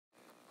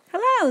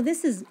Hello,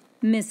 this is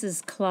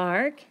Mrs.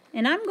 Clark,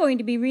 and I'm going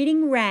to be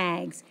reading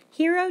Rags,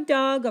 Hero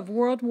Dog of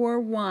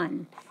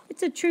WWI.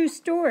 It's a true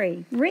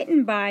story,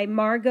 written by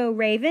Margot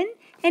Raven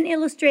and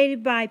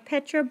illustrated by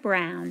Petra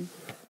Brown.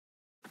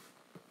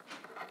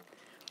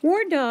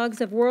 War Dogs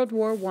of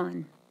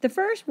WWI. The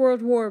First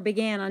World War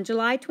began on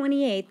July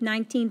 28,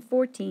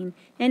 1914,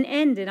 and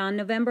ended on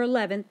November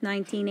 11,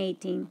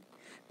 1918.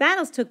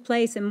 Battles took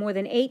place in more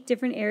than 8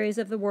 different areas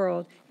of the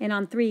world and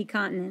on 3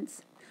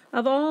 continents.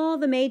 Of all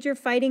the major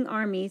fighting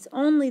armies,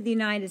 only the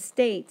United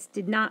States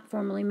did not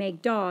formally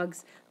make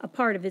dogs a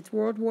part of its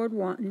World War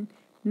I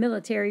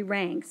military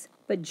ranks,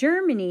 but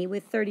Germany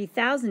with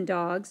 30,000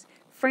 dogs,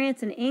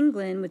 France and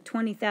England with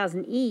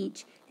 20,000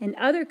 each, and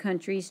other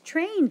countries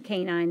trained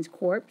canines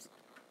corps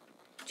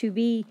to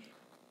be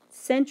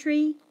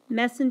sentry,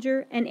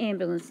 messenger, and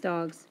ambulance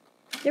dogs.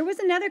 There was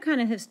another kind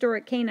of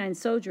historic canine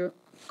soldier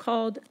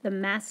called the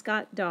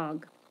mascot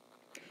dog.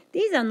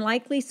 These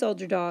unlikely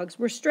soldier dogs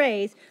were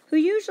strays who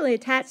usually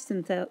attached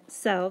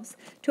themselves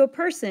to a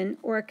person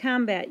or a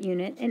combat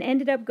unit and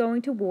ended up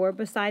going to war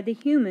beside the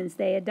humans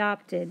they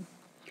adopted.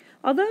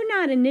 Although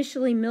not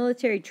initially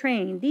military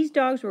trained, these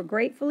dogs were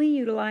gratefully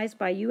utilized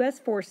by U.S.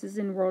 forces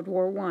in World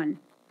War I.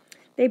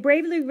 They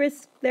bravely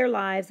risked their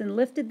lives and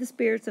lifted the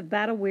spirits of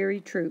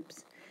battle-weary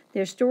troops.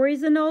 Their story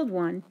is an old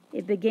one.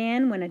 It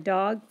began when a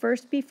dog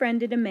first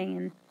befriended a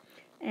man,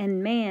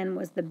 and man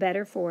was the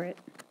better for it.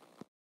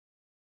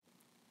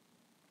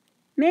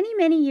 Many,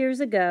 many years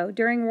ago,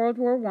 during World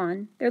War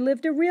I, there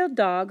lived a real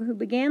dog who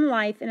began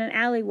life in an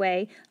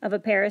alleyway of a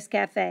Paris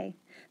cafe.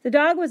 The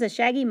dog was a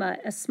shaggy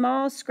mutt, a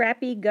small,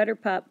 scrappy gutter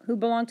pup who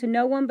belonged to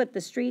no one but the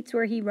streets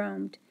where he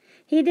roamed.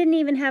 He didn't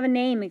even have a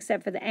name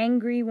except for the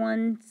angry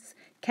ones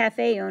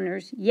cafe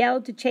owners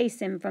yelled to chase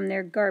him from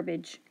their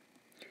garbage.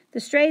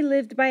 The stray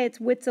lived by its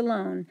wits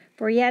alone,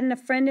 for he hadn't a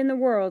friend in the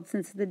world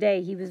since the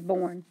day he was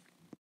born.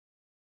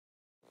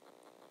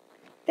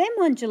 Then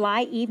one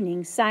July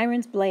evening,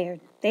 sirens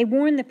blared. They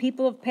warned the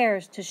people of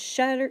Paris to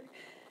shutter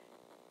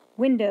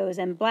windows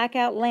and black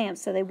out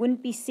lamps so they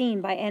wouldn't be seen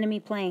by enemy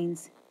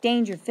planes.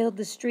 Danger filled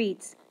the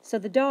streets, so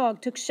the dog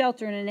took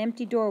shelter in an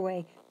empty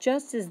doorway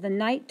just as the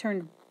night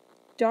turned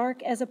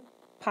dark as a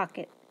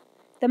pocket.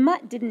 The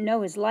mutt didn't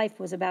know his life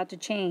was about to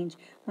change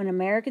when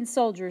American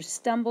soldiers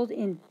stumbled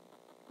in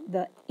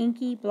the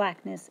inky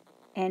blackness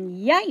and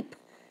yipe!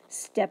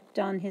 Stepped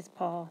on his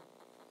paw.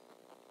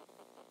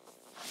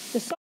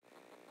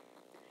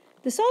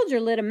 The soldier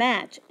lit a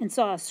match and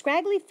saw a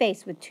scraggly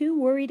face with 2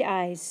 worried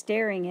eyes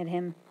staring at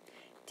him.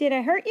 "Did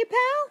I hurt you,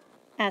 pal?"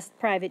 asked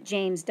Private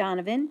James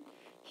Donovan.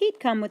 He'd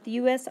come with the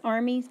U.S.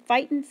 Army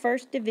Fightin'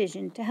 First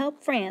Division to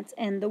help France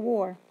end the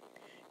war.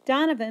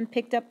 Donovan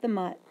picked up the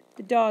mutt.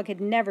 The dog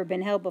had never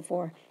been held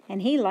before,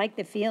 and he liked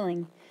the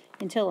feeling,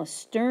 until a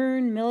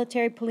stern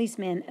military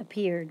policeman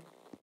appeared.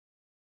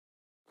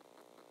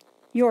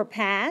 "Your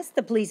pass?"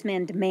 the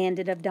policeman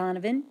demanded of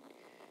Donovan.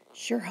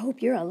 "Sure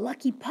hope you're a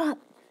lucky pup,"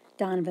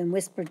 Donovan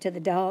whispered to the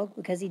dog,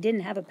 because he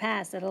didn't have a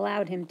pass that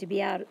allowed him to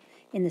be out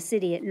in the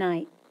city at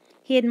night.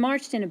 He had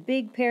marched in a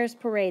big Paris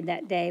parade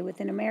that day with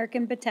an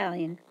American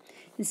battalion.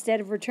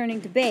 Instead of returning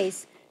to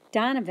base,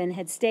 Donovan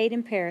had stayed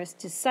in Paris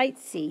to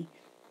sightsee.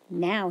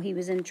 Now he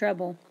was in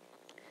trouble.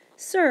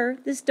 "Sir,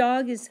 this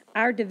dog is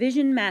our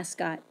division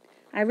mascot.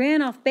 I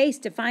ran off base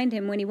to find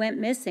him when he went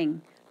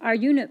missing. Our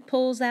unit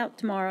pulls out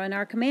tomorrow, and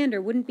our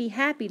commander wouldn't be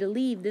happy to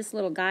leave this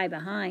little guy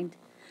behind."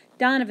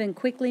 Donovan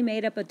quickly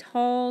made up a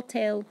tale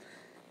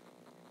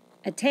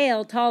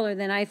taller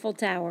than Eiffel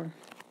Tower.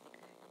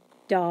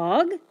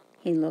 "Dog?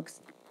 He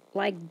looks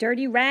like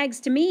dirty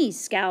rags to me,"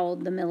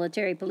 scowled the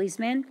military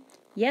policeman.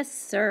 "Yes,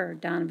 sir,"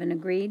 Donovan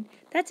agreed.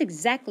 "That's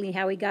exactly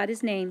how he got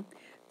his name.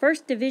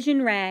 1st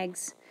Division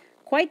Rags.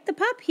 Quite the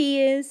pup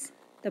he is."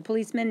 The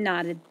policeman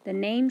nodded. The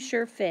name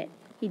sure fit.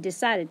 He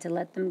decided to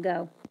let them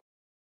go.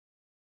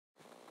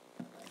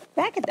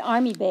 Back at the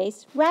Army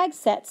base, Rags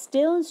sat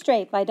still and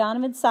straight by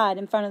Donovan's side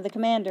in front of the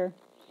commander.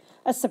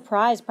 A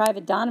surprised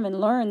Private Donovan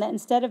learned that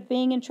instead of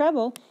being in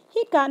trouble,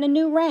 he'd gotten a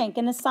new rank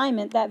and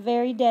assignment that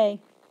very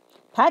day.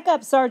 "Pack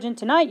up, Sergeant.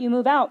 Tonight you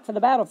move out for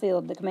the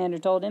battlefield," the commander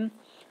told him.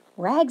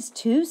 "Rags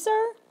too,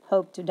 sir?"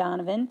 hoped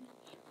Donovan.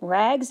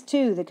 "Rags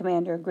too," the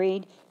commander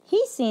agreed.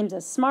 "He seems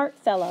a smart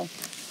fellow."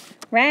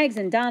 Rags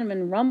and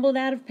Donovan rumbled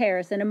out of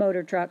Paris in a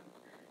motor truck.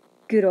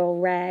 "Good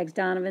old Rags,"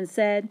 Donovan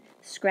said,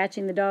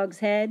 scratching the dog's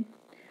head.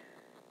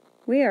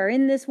 "We are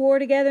in this war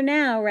together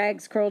now."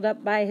 Rags curled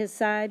up by his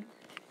side.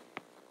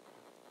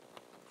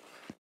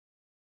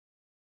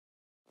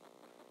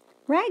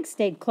 Rags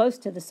stayed close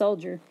to the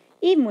soldier.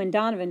 Even when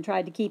Donovan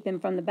tried to keep him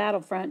from the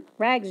battlefront,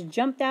 Rags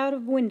jumped out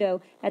of a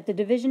window at the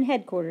division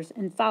headquarters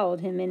and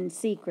followed him in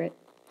secret.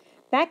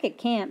 Back at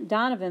camp,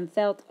 Donovan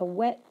felt a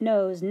wet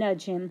nose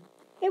nudge him.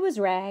 It was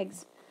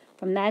Rags.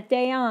 From that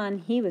day on,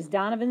 he was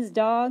Donovan's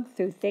dog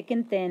through thick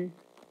and thin.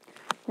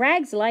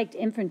 Rags liked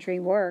infantry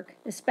work,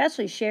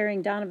 especially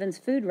sharing Donovan's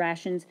food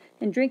rations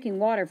and drinking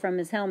water from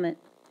his helmet.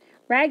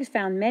 Rags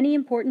found many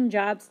important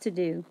jobs to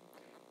do.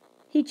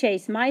 He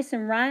chased mice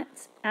and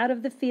rats out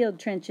of the field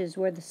trenches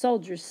where the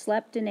soldiers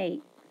slept and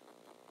ate.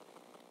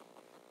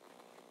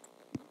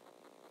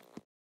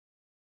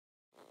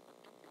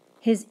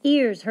 His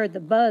ears heard the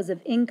buzz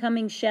of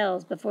incoming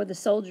shells before the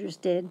soldiers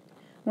did.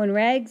 When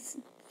Rags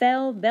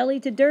fell belly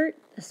to dirt,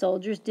 the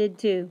soldiers did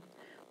too.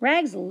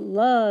 Rags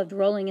loved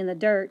rolling in the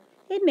dirt.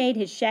 It made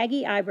his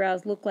shaggy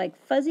eyebrows look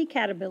like fuzzy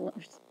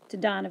caterpillars to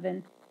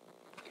Donovan.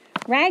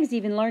 Rags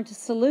even learned to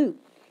salute.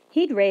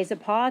 He'd raise a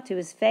paw to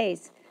his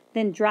face,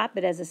 then drop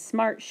it as a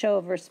smart show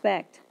of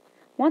respect.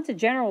 Once a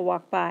general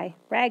walked by,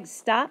 Rags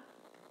stopped,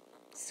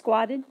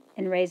 squatted,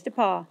 and raised a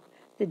paw.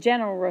 The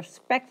general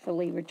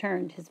respectfully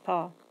returned his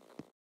paw.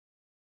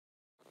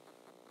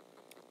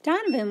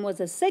 Donovan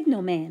was a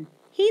signalman.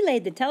 He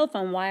laid the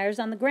telephone wires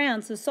on the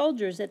ground so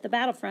soldiers at the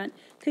battlefront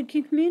could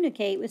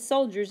communicate with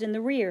soldiers in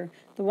the rear,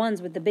 the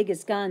ones with the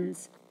biggest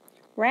guns.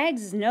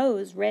 Rags'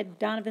 nose read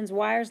Donovan's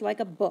wires like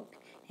a book,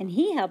 and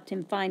he helped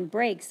him find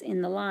breaks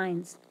in the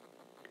lines.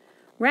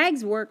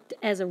 Rags worked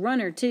as a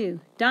runner,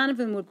 too.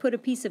 Donovan would put a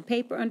piece of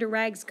paper under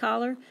Rags'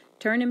 collar,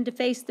 turn him to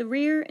face the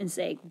rear, and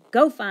say,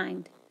 "Go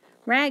find."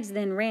 Rags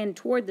then ran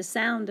toward the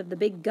sound of the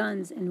big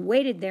guns and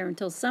waited there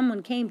until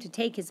someone came to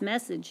take his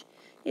message.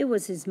 It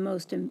was his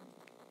most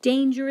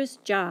dangerous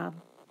job.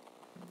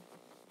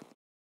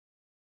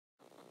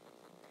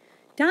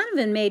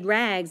 Donovan made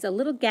Rags a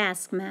little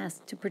gas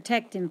mask to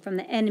protect him from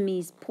the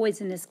enemy's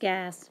poisonous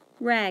gas.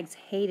 Rags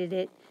hated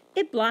it.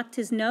 It blocked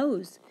his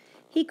nose.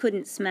 He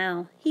couldn't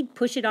smell. He'd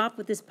push it off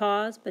with his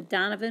paws, but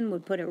Donovan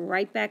would put it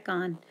right back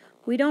on.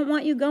 "We don't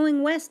want you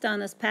going west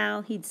on us,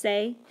 pal," he'd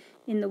say,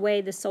 in the way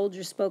the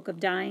soldiers spoke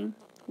of dying.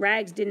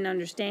 Rags didn't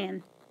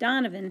understand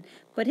Donovan,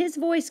 but his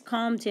voice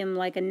calmed him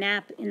like a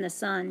nap in the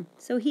sun,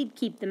 so he'd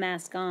keep the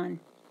mask on.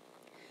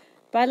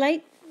 By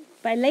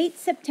late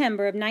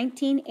September of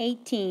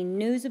 1918,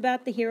 news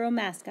about the hero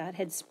mascot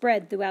had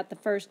spread throughout the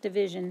 1st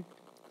Division.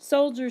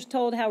 Soldiers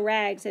told how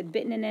Rags had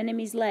bitten an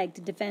enemy's leg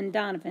to defend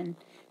Donovan,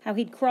 how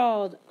he'd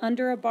crawled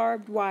under a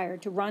barbed wire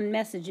to run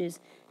messages,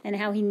 and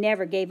how he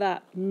never gave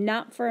up,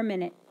 not for a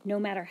minute, no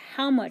matter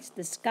how much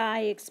the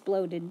sky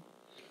exploded.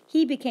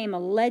 He became a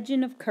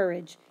legend of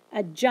courage,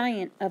 a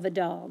giant of a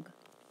dog.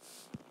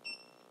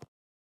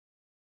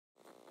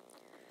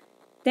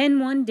 Then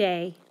one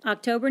day,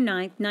 October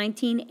 9th,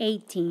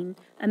 1918,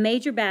 a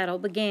major battle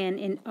began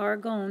in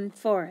Argonne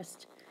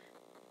Forest.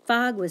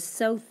 Fog was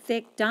so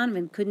thick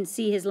Donovan couldn't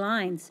see his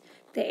lines.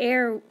 The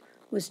air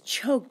was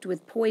choked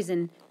with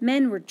poison.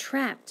 Men were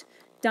trapped.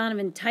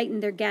 Donovan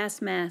tightened their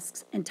gas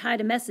masks and tied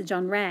a message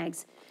on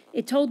Rags.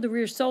 It told the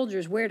rear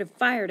soldiers where to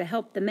fire to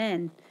help the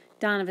men.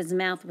 Donovan's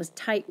mouth was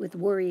tight with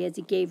worry as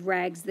he gave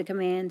Rags the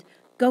command,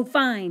 "Go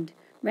find!"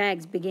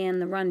 Rags began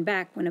the run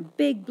back when a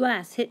big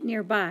blast hit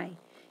nearby.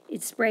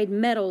 It sprayed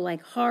metal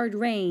like hard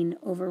rain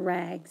over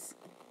Rags.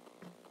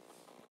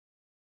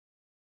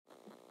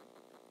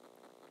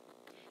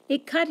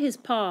 It cut his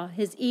paw,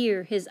 his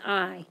ear, his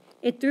eye.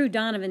 It threw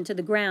Donovan to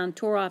the ground,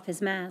 tore off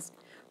his mask.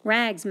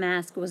 Rags'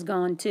 mask was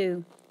gone,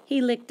 too.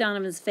 He licked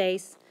Donovan's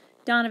face.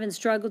 Donovan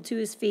struggled to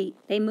his feet.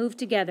 They moved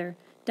together,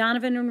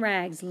 Donovan and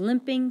Rags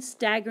limping,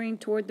 staggering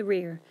toward the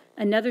rear.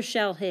 Another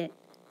shell hit.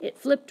 It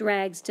flipped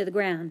Rags to the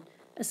ground.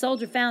 A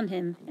soldier found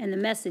him and the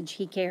message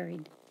he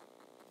carried.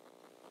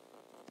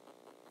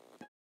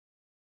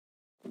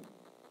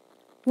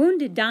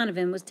 Wounded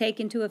Donovan was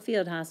taken to a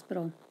field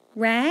hospital.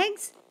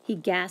 "Rags?" he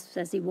gasped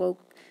as he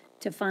woke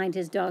to find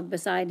his dog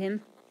beside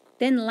him.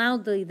 Then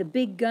loudly the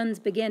big guns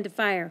began to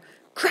fire.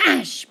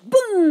 Crash!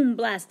 Boom!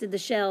 Blasted the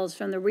shells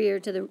from the rear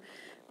to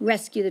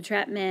rescue the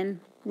trapped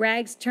men.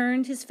 Rags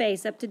turned his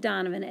face up to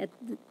Donovan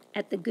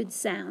at the good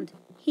sound.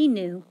 He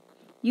knew.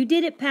 "You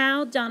did it,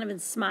 pal."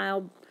 Donovan's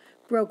smile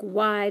broke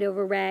wide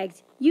over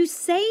Rags. "You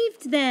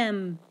saved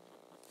them!"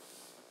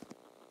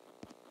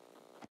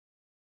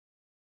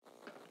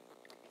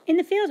 In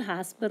the field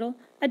hospital,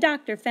 a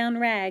doctor found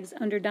Rags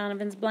under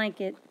Donovan's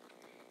blanket.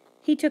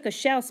 He took a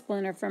shell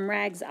splinter from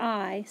Rags'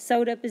 eye,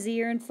 sewed up his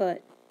ear and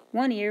foot.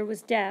 One ear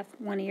was deaf,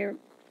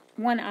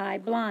 one eye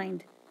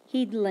blind.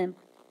 He'd limp.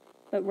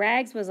 But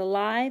Rags was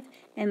alive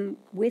and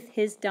with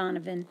his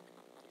Donovan.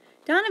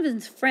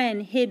 Donovan's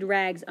friend hid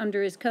Rags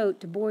under his coat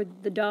to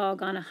board the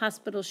dog on a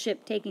hospital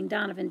ship taking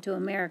Donovan to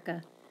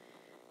America.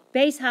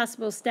 Base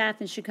hospital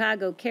staff in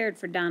Chicago cared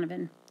for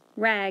Donovan.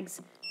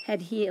 Rags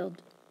had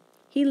healed.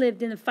 He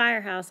lived in the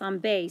firehouse on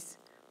base.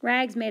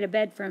 Rags made a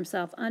bed for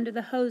himself under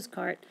the hose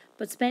cart,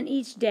 but spent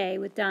each day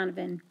with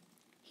Donovan.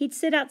 He'd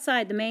sit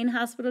outside the main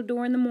hospital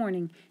door in the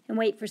morning and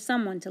wait for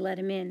someone to let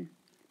him in.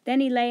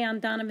 Then he lay on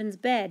Donovan's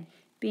bed,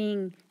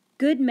 being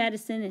good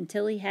medicine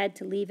until he had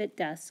to leave at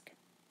dusk.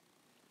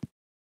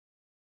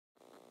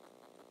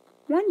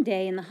 One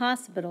day in the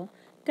hospital,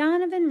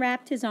 Donovan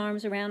wrapped his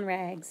arms around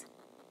Rags.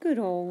 "Good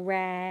old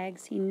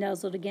Rags," he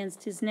nuzzled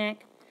against his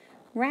neck.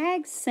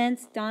 Rags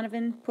sensed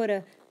Donovan put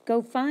a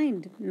 "go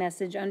find"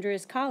 message under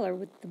his collar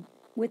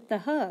with the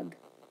hug.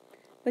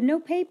 But no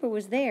paper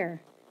was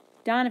there.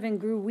 Donovan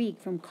grew weak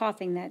from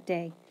coughing that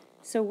day,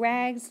 so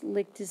Rags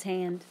licked his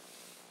hand.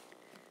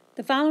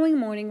 The following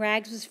morning,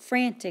 Rags was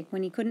frantic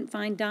when he couldn't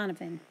find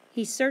Donovan.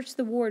 He searched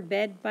the ward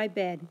bed by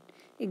bed.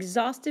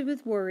 Exhausted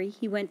with worry,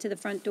 he went to the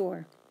front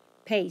door.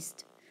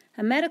 Paced.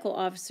 A medical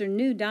officer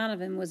knew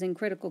Donovan was in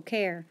critical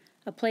care.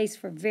 a place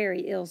for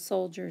very ill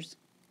soldiers.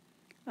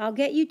 "I'll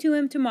get you to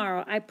him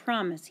tomorrow, I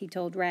promise," he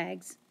told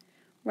Rags.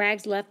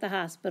 Rags left the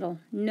hospital.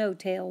 No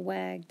tail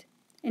wagged.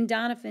 And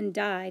Donovan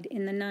died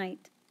in the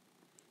night.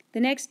 The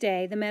next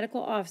day, the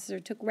medical officer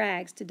took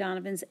Rags to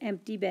Donovan's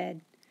empty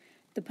bed.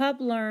 The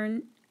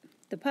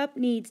pup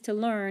needs to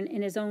learn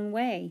in his own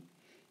way,"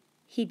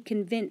 he'd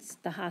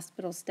convinced the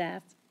hospital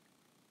staff.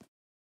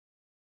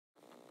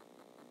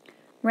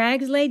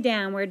 Rags lay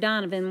down where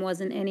Donovan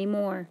wasn't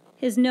anymore.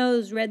 His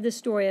nose read the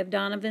story of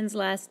Donovan's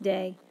last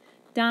day.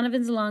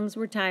 Donovan's lungs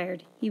were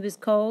tired. He was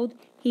cold.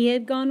 He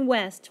had gone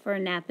west for a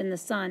nap in the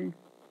sun.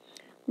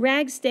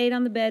 Rags stayed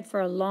on the bed for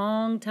a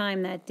long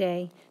time that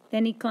day.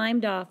 Then he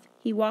climbed off.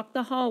 He walked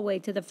the hallway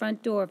to the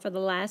front door for the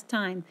last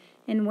time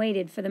and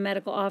waited for the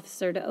medical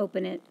officer to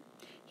open it.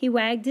 He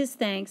wagged his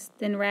thanks,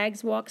 then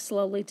Rags walked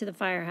slowly to the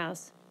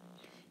firehouse.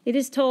 It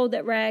is told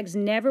that Rags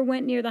never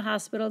went near the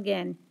hospital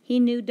again. He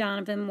knew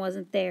Donovan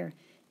wasn't there.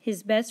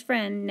 His best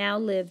friend now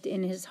lived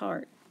in his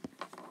heart.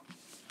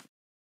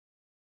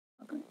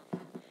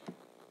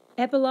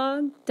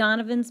 Epilogue,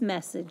 Donovan's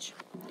message.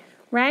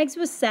 Rags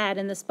was sad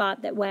in the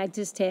spot that wagged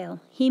his tail.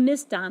 He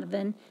missed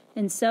Donovan,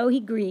 and so he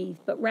grieved.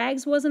 But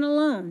Rags wasn't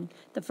alone.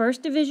 The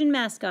 1st Division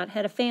mascot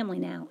had a family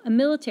now, a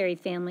military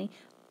family,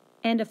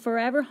 and a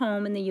forever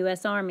home in the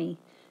U.S. Army.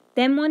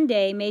 Then one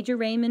day, Major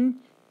Raymond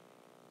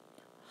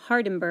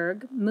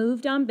Hardenberg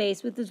moved on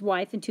base with his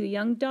wife and 2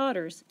 young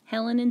daughters,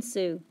 Helen and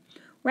Sue.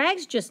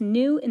 Rags just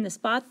knew in the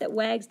spot that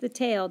wags the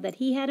tail that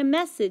he had a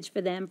message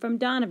for them from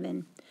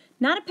Donovan.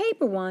 Not a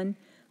paper one,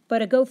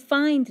 but a go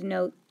find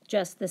note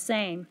just the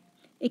same.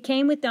 It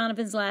came with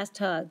Donovan's last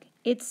hug.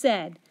 It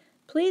said,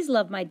 "Please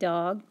love my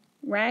dog."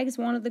 Rags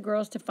wanted the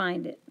girls to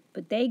find it,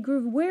 but they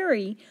grew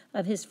weary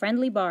of his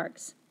friendly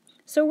barks.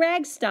 So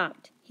Rags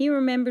stopped. He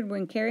remembered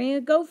when carrying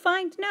a go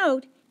find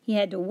note, he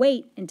had to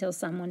wait until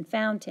someone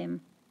found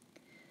him.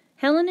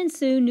 Helen and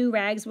Sue knew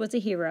Rags was a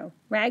hero.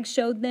 Rags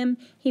showed them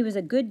he was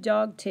a good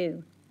dog,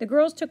 too. The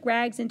girls took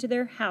Rags into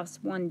their house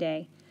one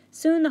day.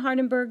 Soon the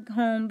Hardenberg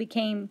home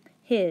became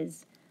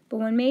his. But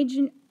when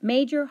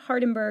Major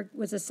Hardenberg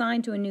was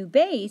assigned to a new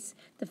base,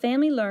 the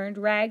family learned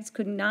Rags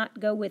could not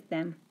go with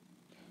them.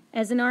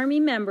 As an Army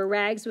member,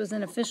 Rags was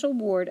an official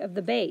ward of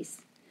the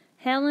base.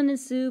 Helen and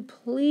Sue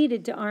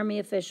pleaded to Army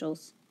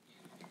officials.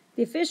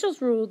 The officials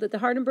ruled that the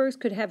Hardenbergs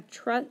could have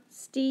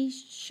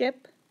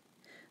trusteeship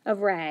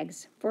of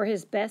Rags for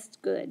his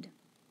best good.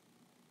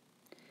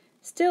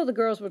 Still, the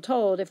girls were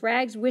told if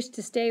Rags wished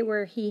to stay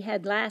where he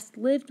had last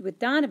lived with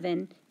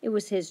Donovan, it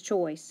was his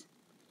choice.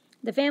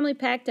 The family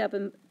packed up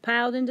and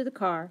piled into the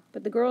car,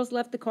 but the girls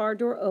left the car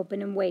door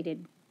open and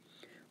waited.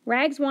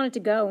 Rags wanted to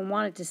go and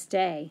wanted to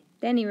stay.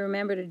 Then he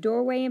remembered a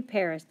doorway in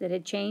Paris that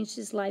had changed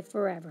his life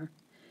forever.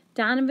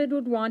 Donovan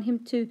would want him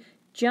to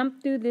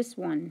jump through this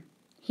one.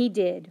 He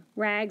did.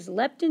 Rags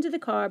leapt into the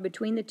car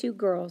between the 2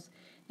 girls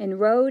and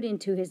rode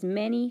into his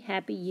many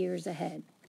happy years ahead.